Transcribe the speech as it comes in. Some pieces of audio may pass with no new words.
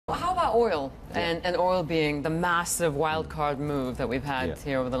about oil and oil being the massive wild card move that we've had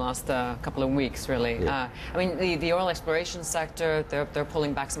here over the last couple of weeks, really. I mean, the oil exploration sector, they're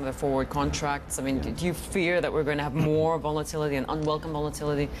pulling back some of their forward contracts. I mean, do you fear that we're going to have more volatility and unwelcome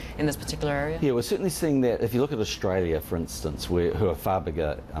volatility in this particular area? Yeah, we're certainly seeing that. If you look at Australia, for instance, who are far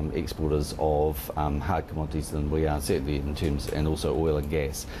bigger exporters of hard commodities than we are, certainly in terms, and also oil and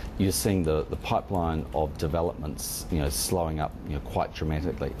gas, you're seeing the pipeline of developments, slowing up, quite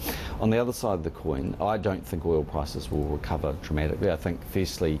dramatically. On the other side of the coin, I don't think oil prices will recover dramatically. I think,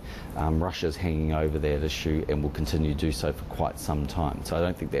 firstly, Russia's hanging over that issue and will continue to do so for quite some time. So I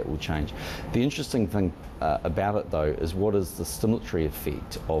don't think that will change. The interesting thing about it, though, is what is the stimulatory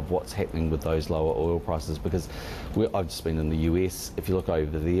effect of what's happening with those lower oil prices, because I've just been in the US. If you look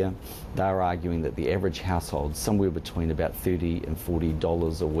over there, they're arguing that the average household somewhere between about $30 and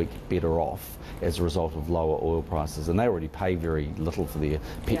 $40 a week better off as a result of lower oil prices, and they already pay very little for their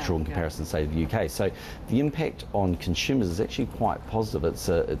petrol in comparison, say, to the UK. So the impact on consumers is actually quite positive. It's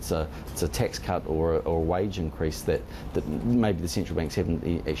a tax cut or a wage increase that maybe the central banks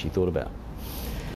haven't actually thought about.